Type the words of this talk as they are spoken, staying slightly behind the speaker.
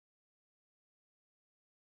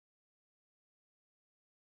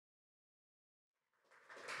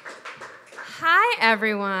Hi,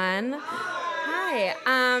 everyone. Hi.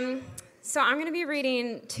 So I'm going to be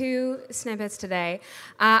reading 2 snippets today.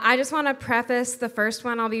 I just want to preface the first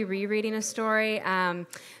one. I'll be rereading a story.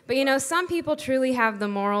 But you know, some people truly have the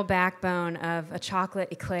moral backbone of a chocolate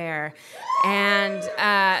eclair. And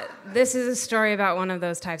this is a story about one of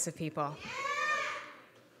those types of people.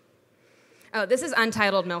 Oh, this is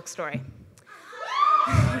Untitled Milk Story.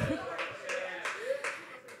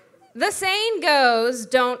 The saying goes,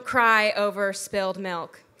 don't cry over spilled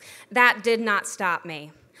milk. That did not stop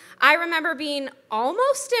me. I remember being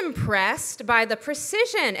almost impressed by the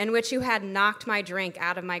precision in which you had knocked my drink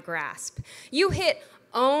out of my grasp. You hit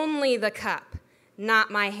only the cup, not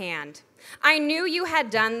my hand. I knew you had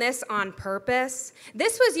done this on purpose.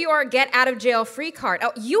 This was your get-out-of-jail-free card.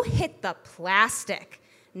 Oh, you hit the plastic,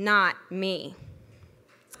 not me.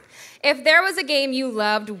 If there was a game you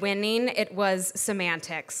loved winning, it was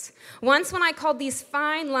semantics. Once when I called these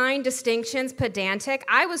fine line distinctions pedantic,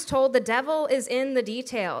 I was told the devil is in the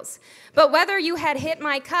details. But whether you had hit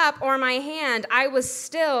my cup or my hand, I was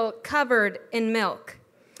still covered in milk.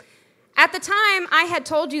 At the time, I had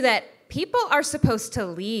told you that people are supposed to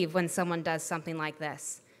leave when someone does something like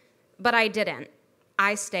this. But I didn't.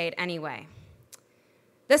 I stayed anyway.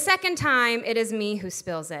 The second time, it is me who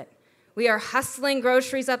spills it. We are hustling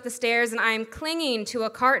groceries up the stairs, and I am clinging to a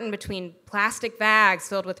carton between plastic bags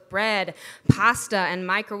filled with bread, pasta, and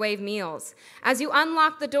microwave meals. As you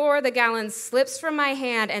unlock the door, the gallon slips from my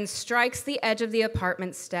hand and strikes the edge of the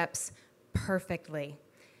apartment steps perfectly.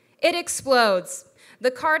 It explodes.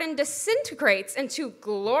 The carton disintegrates into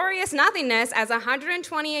glorious nothingness as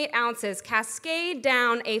 128 ounces cascade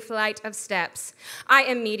down a flight of steps. I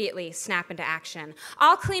immediately snap into action.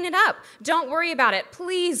 I'll clean it up. Don't worry about it.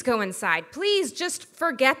 Please go inside. Please just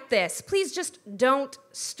forget this. Please just don't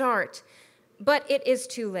start. But it is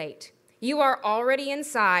too late. You are already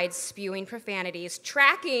inside, spewing profanities,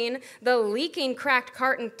 tracking the leaking cracked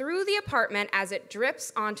carton through the apartment as it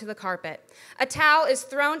drips onto the carpet. A towel is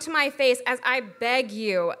thrown to my face as I beg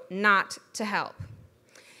you not to help.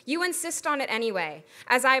 You insist on it anyway.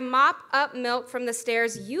 As I mop up milk from the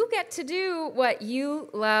stairs, you get to do what you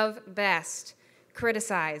love best: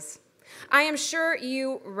 criticize. I am sure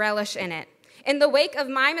you relish in it. In the wake of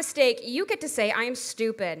my mistake, you get to say I am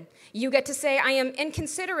stupid. You get to say I am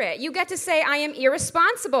inconsiderate. You get to say I am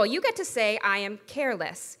irresponsible. You get to say I am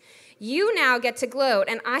careless. You now get to gloat,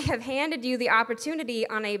 and I have handed you the opportunity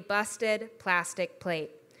on a busted plastic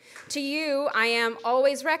plate. To you, I am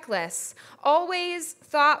always reckless, always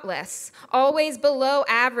thoughtless, always below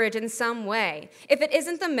average in some way. If it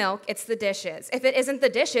isn't the milk, it's the dishes. If it isn't the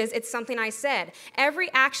dishes, it's something I said. Every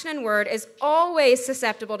action and word is always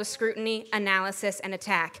susceptible to scrutiny, analysis, and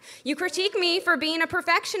attack. You critique me for being a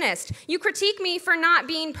perfectionist. You critique me for not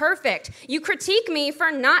being perfect. You critique me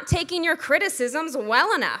for not taking your criticisms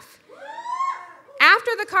well enough.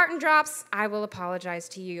 After the carton drops, I will apologize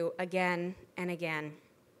to you again and again.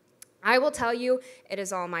 I will tell you it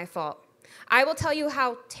is all my fault. I will tell you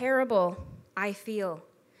how terrible I feel.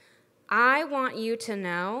 I want you to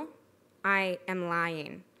know I am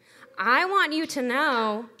lying. I want you to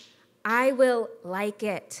know I will like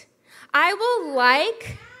it. I will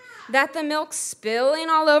like that the milk spilling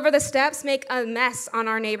all over the steps make a mess on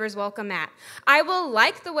our neighbor's welcome mat. I will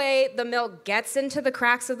like the way the milk gets into the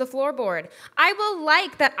cracks of the floorboard. I will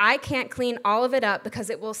like that I can't clean all of it up because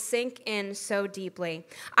it will sink in so deeply.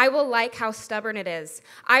 I will like how stubborn it is.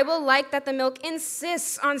 I will like that the milk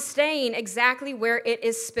insists on staying exactly where it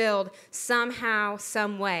is spilled, somehow,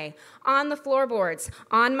 some way. On the floorboards,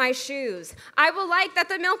 on my shoes. I will like that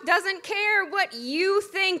the milk doesn't care what you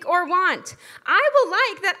think or want. I will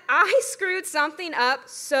like that I screwed something up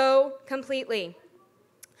so completely.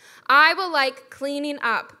 I will like cleaning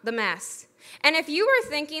up the mess. And if you were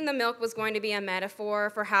thinking the milk was going to be a metaphor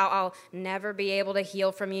for how I'll never be able to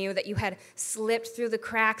heal from you, that you had slipped through the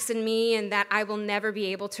cracks in me and that I will never be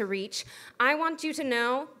able to reach, I want you to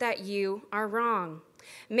know that you are wrong.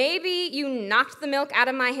 Maybe you knocked the milk out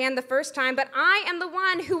of my hand the first time, but I am the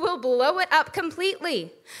one who will blow it up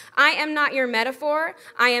completely. I am not your metaphor.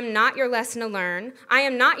 I am not your lesson to learn. I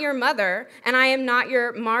am not your mother, and I am not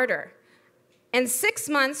your martyr. And 6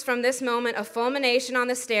 months from this moment of fulmination on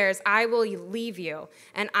the stairs, I will leave you,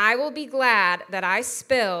 and I will be glad that I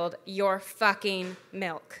spilled your fucking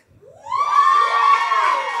milk.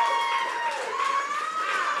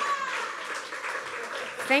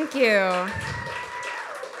 Thank you.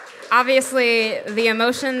 Obviously, the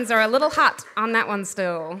emotions are a little hot on that one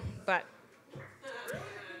still, but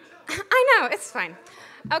I know, it's fine.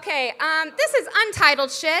 Okay, this is untitled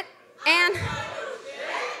shit, and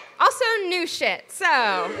also new shit,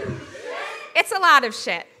 so it's a lot of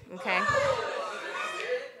shit, okay?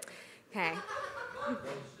 Okay.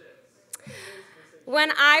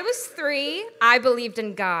 When I was 3, I believed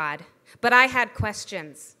in God, but I had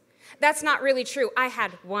questions. That's not really true. I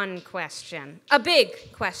had one question, a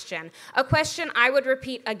big question, a question I would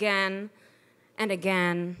repeat again and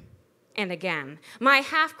again and again. My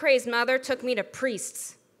half-crazed mother took me to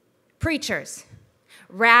priests, preachers,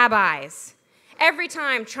 rabbis, every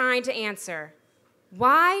time trying to answer,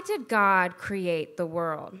 why did God create the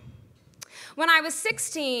world? When I was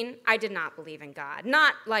 16, I did not believe in God,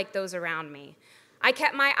 not like those around me. I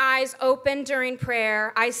kept my eyes open during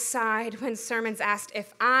prayer. I sighed when sermons asked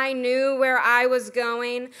if I knew where I was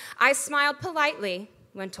going. I smiled politely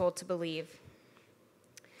when told to believe.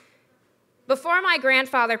 Before my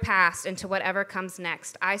grandfather passed into whatever comes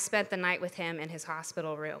next, I spent the night with him in his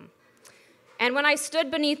hospital room. And when I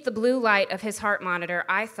stood beneath the blue light of his heart monitor,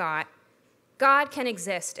 I thought, God can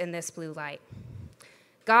exist in this blue light.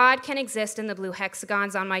 God can exist in the blue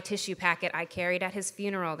hexagons on my tissue packet I carried at his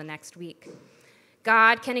funeral the next week.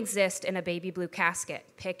 God can exist in a baby blue casket,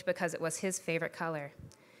 picked because it was his favorite color.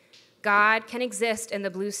 God can exist in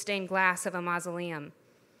the blue stained glass of a mausoleum.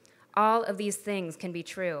 All of these things can be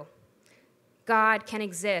true. God can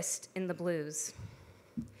exist in the blues.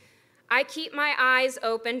 I keep my eyes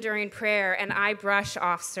open during prayer and I brush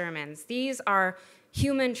off sermons. These are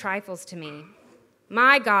human trifles to me.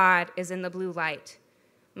 My God is in the blue light.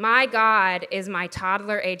 My God is my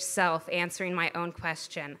toddler-age self answering my own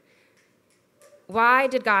question. Why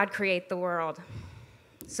did God create the world?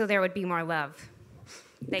 So there would be more love.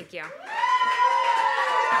 Thank you.